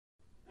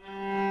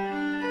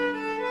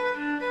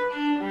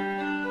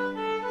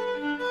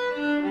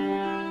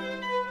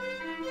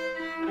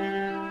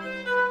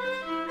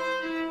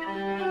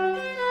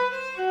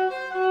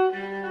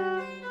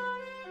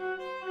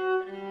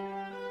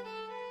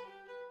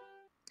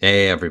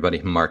Hey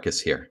everybody,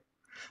 Marcus here.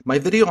 My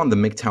video on the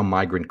MGTOW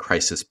migrant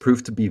crisis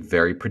proved to be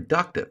very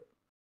productive.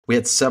 We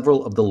had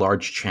several of the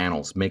large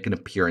channels make an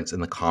appearance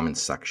in the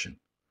comments section.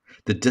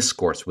 The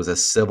discourse was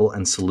as civil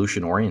and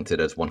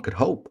solution-oriented as one could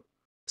hope.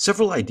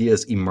 Several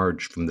ideas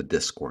emerged from the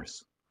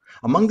discourse.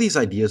 Among these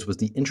ideas was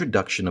the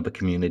introduction of a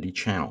community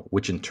channel,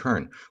 which in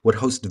turn would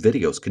host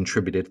videos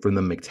contributed from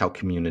the MGTOW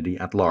community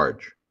at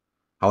large.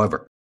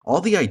 However,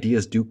 all the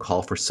ideas do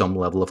call for some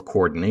level of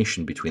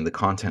coordination between the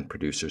content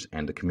producers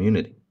and the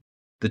community.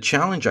 The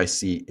challenge I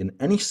see in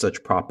any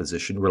such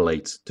proposition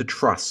relates to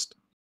trust.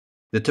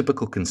 The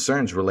typical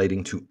concerns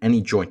relating to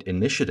any joint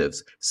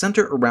initiatives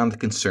center around the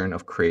concern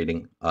of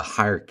creating a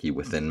hierarchy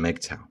within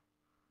MGTOW.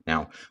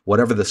 Now,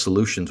 whatever the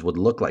solutions would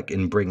look like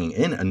in bringing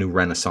in a new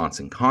renaissance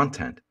in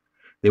content,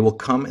 they will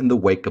come in the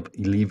wake of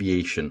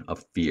alleviation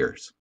of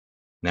fears.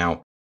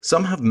 Now,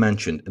 some have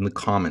mentioned in the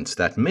comments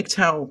that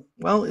MGTOW,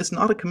 well, is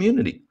not a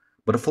community,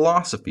 but a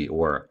philosophy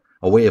or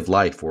a way of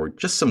life or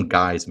just some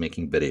guys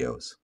making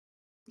videos.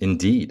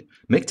 Indeed,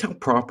 MGTOW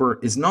proper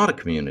is not a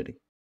community.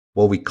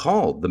 What we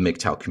call the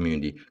MGTOW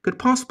community could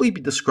possibly be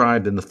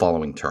described in the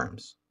following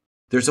terms.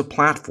 There's a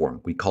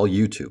platform we call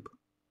YouTube.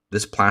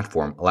 This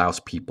platform allows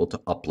people to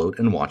upload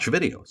and watch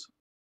videos.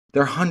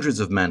 There are hundreds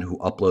of men who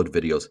upload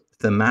videos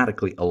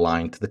thematically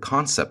aligned to the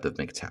concept of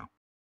MGTOW.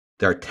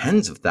 There are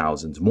tens of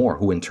thousands more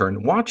who in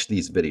turn watch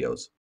these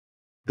videos.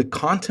 The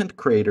content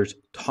creators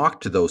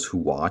talk to those who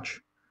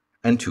watch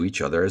and to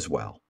each other as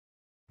well.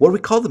 What we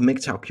call the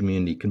MGTOW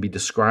community can be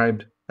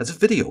described as a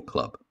video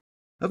club.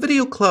 A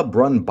video club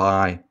run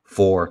by,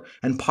 for,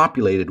 and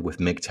populated with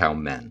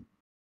MGTOW men.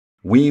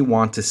 We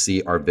want to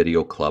see our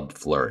video club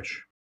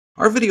flourish.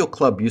 Our video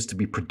club used to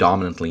be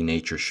predominantly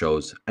nature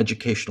shows,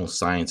 educational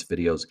science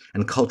videos,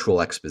 and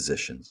cultural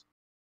expositions.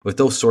 With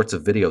those sorts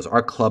of videos,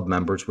 our club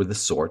members were the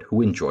sort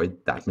who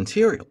enjoyed that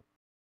material.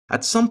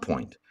 At some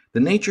point, the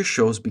nature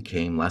shows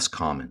became less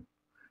common.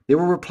 They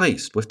were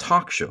replaced with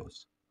talk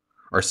shows.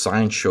 Our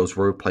science shows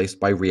were replaced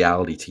by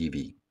reality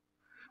TV.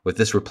 With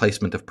this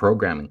replacement of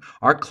programming,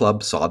 our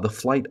club saw the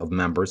flight of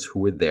members who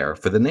were there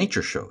for the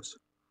nature shows.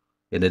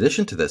 In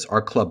addition to this,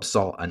 our club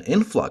saw an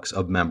influx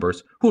of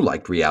members who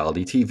liked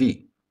reality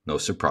TV. No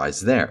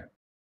surprise there.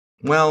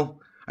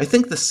 Well, I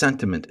think the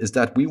sentiment is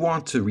that we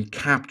want to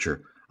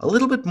recapture a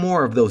little bit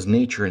more of those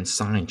nature and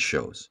science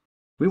shows.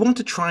 We want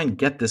to try and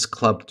get this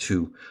club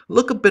to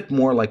look a bit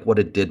more like what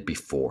it did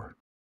before.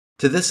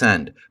 To this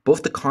end,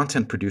 both the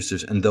content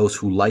producers and those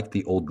who like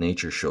the old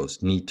nature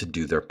shows need to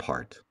do their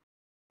part.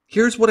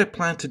 Here's what I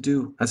plan to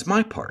do as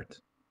my part.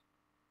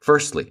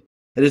 Firstly,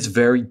 it is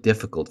very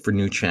difficult for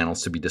new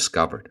channels to be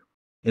discovered.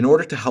 In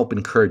order to help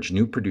encourage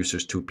new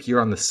producers to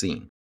appear on the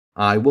scene,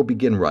 I will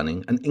begin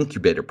running an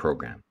incubator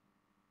program.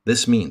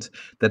 This means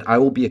that I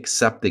will be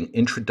accepting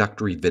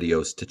introductory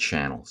videos to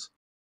channels.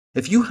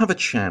 If you have a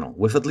channel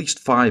with at least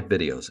 5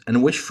 videos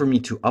and wish for me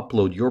to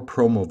upload your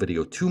promo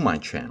video to my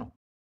channel,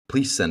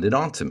 please send it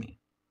on to me.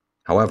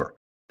 However,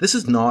 this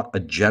is not a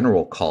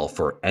general call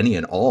for any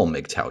and all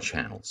MGTOW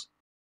channels.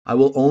 I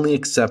will only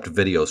accept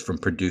videos from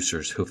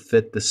producers who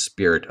fit the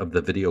spirit of the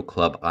video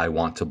club I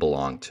want to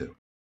belong to.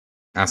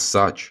 As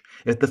such,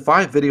 if the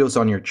 5 videos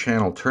on your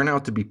channel turn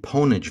out to be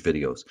ponage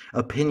videos,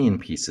 opinion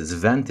pieces,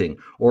 venting,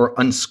 or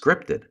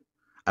unscripted,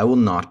 I will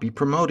not be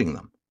promoting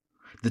them.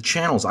 The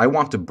channels I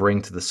want to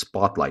bring to the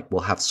spotlight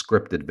will have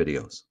scripted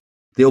videos.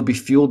 They will be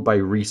fueled by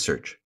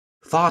research,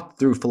 thought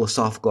through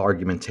philosophical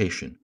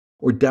argumentation,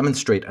 or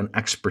demonstrate an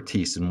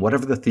expertise in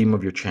whatever the theme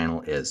of your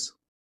channel is.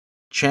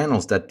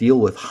 Channels that deal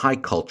with high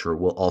culture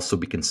will also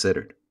be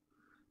considered.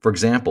 For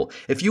example,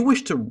 if you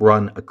wish to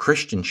run a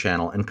Christian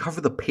channel and cover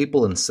the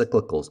papal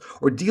encyclicals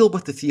or deal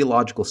with the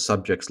theological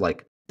subjects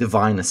like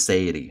divine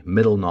aseity,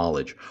 middle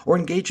knowledge, or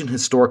engage in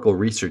historical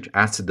research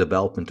as to the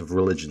development of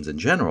religions in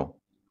general,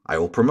 I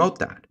will promote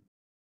that.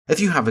 If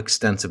you have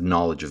extensive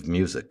knowledge of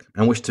music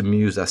and wish to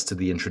muse as to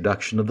the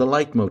introduction of the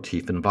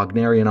leitmotif in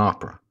Wagnerian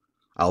opera,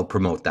 I will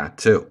promote that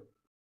too.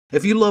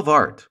 If you love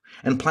art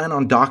and plan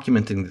on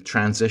documenting the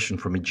transition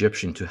from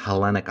Egyptian to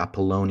Hellenic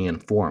Apollonian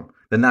form,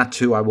 then that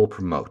too I will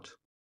promote.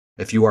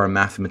 If you are a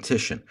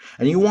mathematician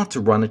and you want to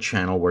run a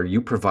channel where you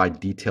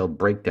provide detailed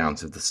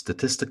breakdowns of the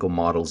statistical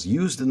models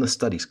used in the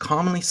studies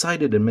commonly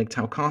cited in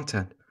MGTOW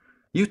content,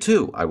 you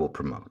too I will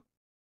promote.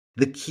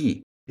 The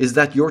key is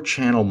that your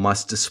channel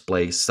must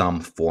display some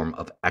form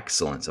of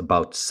excellence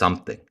about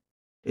something.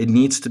 It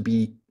needs to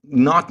be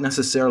not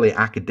necessarily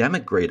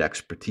academic grade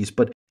expertise,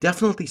 but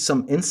definitely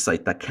some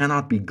insight that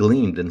cannot be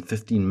gleaned in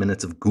 15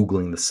 minutes of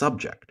Googling the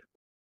subject.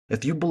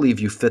 If you believe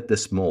you fit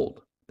this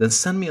mold, then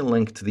send me a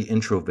link to the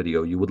intro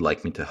video you would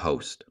like me to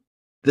host.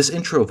 This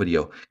intro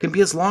video can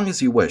be as long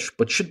as you wish,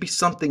 but should be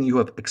something you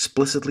have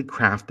explicitly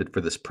crafted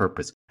for this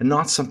purpose and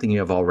not something you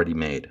have already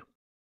made.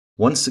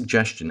 One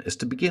suggestion is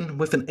to begin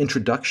with an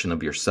introduction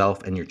of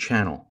yourself and your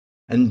channel,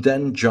 and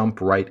then jump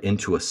right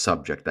into a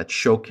subject that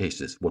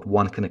showcases what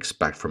one can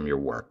expect from your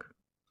work.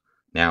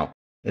 Now,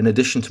 in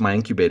addition to my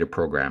incubator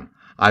program,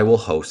 I will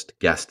host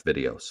guest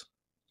videos.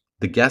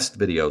 The guest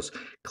videos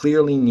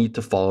clearly need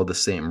to follow the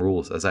same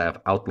rules as I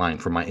have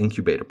outlined for my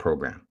incubator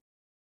program.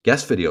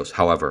 Guest videos,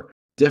 however,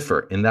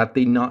 differ in that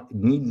they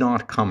need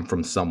not come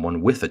from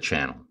someone with a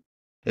channel.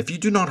 If you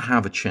do not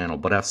have a channel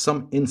but have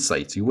some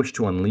insights you wish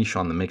to unleash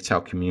on the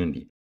MGTOW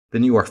community,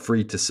 then you are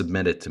free to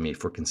submit it to me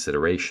for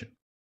consideration.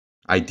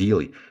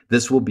 Ideally,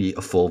 this will be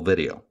a full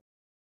video.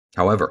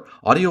 However,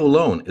 audio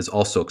alone is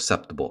also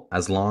acceptable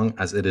as long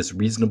as it is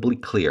reasonably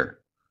clear.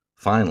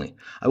 Finally,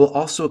 I will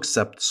also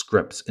accept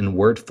scripts in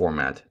Word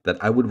format that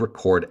I would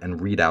record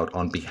and read out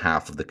on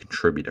behalf of the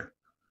contributor.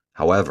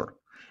 However,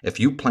 if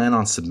you plan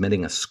on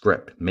submitting a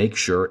script, make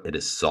sure it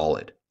is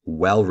solid,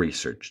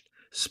 well-researched,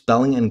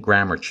 spelling and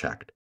grammar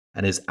checked,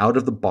 and is out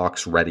of the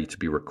box ready to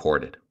be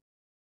recorded.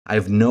 I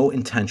have no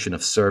intention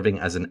of serving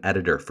as an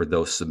editor for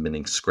those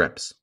submitting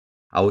scripts.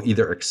 I will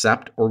either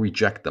accept or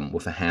reject them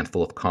with a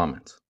handful of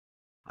comments.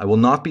 I will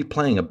not be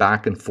playing a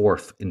back and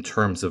forth in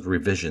terms of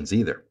revisions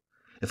either.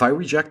 If I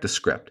reject a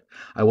script,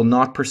 I will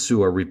not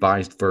pursue a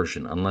revised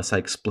version unless I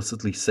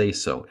explicitly say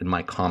so in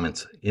my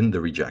comments in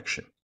the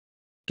rejection.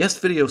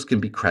 Guest videos can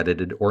be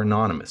credited or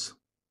anonymous.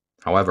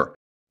 However,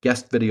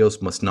 guest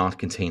videos must not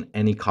contain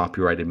any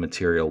copyrighted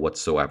material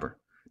whatsoever,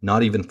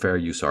 not even fair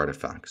use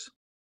artifacts.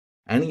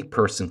 Any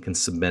person can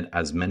submit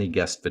as many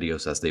guest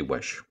videos as they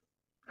wish.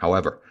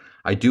 However,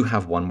 I do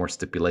have one more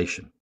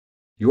stipulation.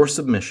 Your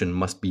submission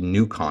must be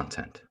new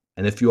content,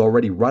 and if you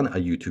already run a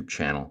YouTube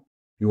channel,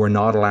 you are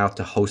not allowed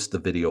to host the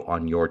video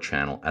on your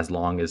channel as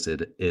long as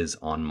it is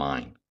on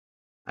mine.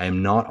 I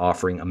am not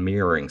offering a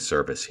mirroring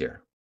service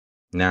here.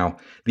 Now,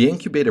 the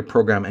Incubator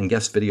Program and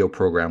Guest Video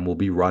Program will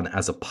be run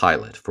as a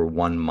pilot for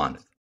 1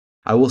 month.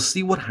 I will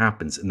see what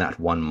happens in that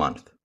 1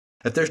 month.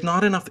 If there's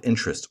not enough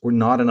interest or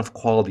not enough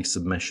quality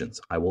submissions,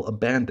 I will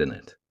abandon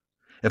it.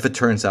 If it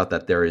turns out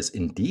that there is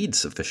indeed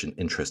sufficient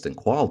interest and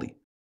quality,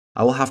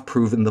 I will have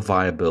proven the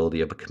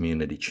viability of a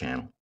community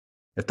channel.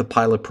 If the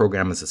pilot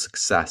program is a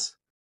success,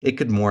 it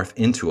could morph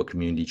into a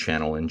community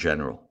channel in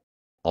general.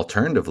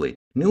 Alternatively,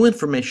 new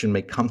information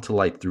may come to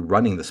light through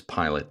running this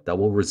pilot that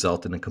will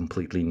result in a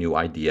completely new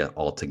idea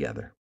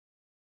altogether.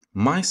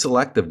 My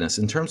selectiveness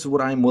in terms of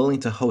what I am willing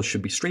to host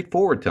should be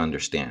straightforward to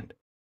understand.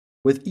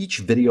 With each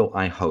video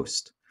I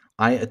host,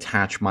 I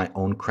attach my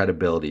own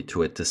credibility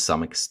to it to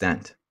some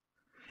extent.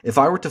 If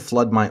I were to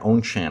flood my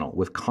own channel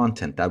with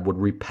content that would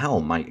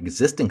repel my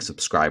existing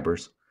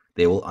subscribers,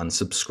 they will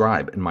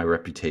unsubscribe and my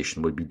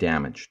reputation would be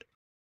damaged.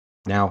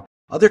 Now,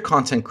 other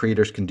content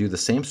creators can do the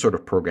same sort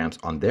of programs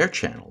on their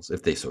channels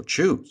if they so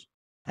choose,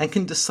 and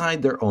can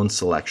decide their own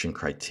selection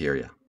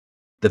criteria.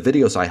 The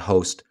videos I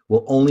host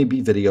will only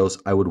be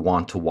videos I would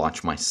want to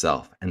watch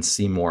myself and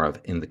see more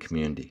of in the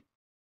community.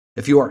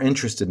 If you are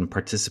interested in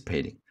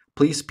participating,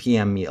 please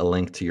PM me a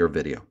link to your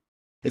video.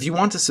 If you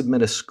want to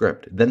submit a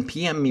script, then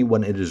PM me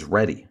when it is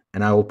ready,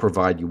 and I will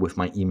provide you with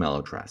my email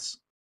address.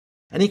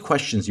 Any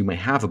questions you may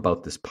have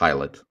about this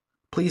pilot,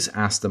 please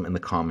ask them in the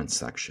comments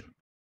section.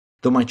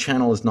 Though my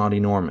channel is not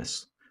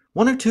enormous,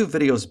 1 or 2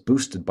 videos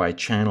boosted by a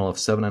channel of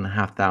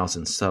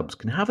 7,500 subs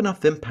can have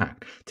enough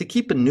impact to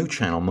keep a new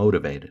channel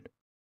motivated.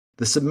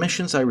 The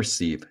submissions I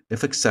receive,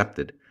 if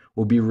accepted,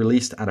 will be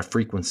released at a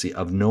frequency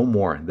of no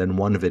more than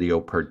 1 video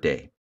per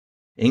day.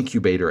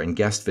 Incubator and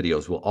guest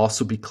videos will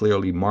also be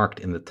clearly marked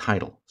in the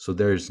title, so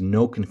there is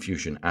no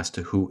confusion as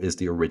to who is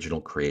the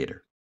original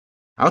creator.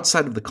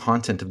 Outside of the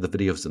content of the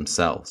videos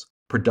themselves,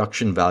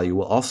 production value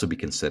will also be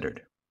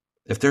considered.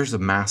 If there's a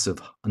massive,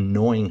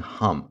 annoying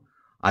hum,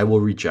 I will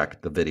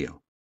reject the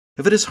video.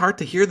 If it is hard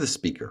to hear the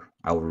speaker,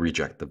 I will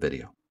reject the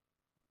video.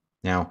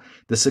 Now,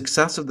 the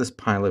success of this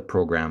pilot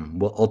program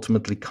will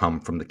ultimately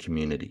come from the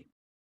community.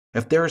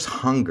 If there is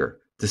hunger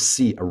to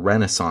see a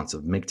renaissance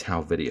of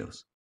MGTOW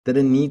videos, then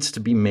it needs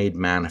to be made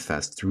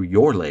manifest through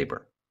your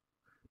labor.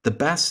 The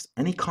best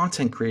any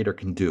content creator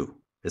can do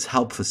is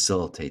help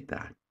facilitate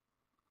that.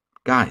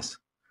 Guys,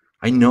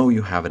 I know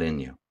you have it in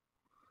you.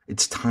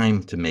 It's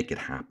time to make it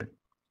happen.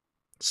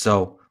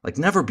 So, like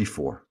never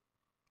before,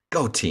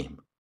 go team!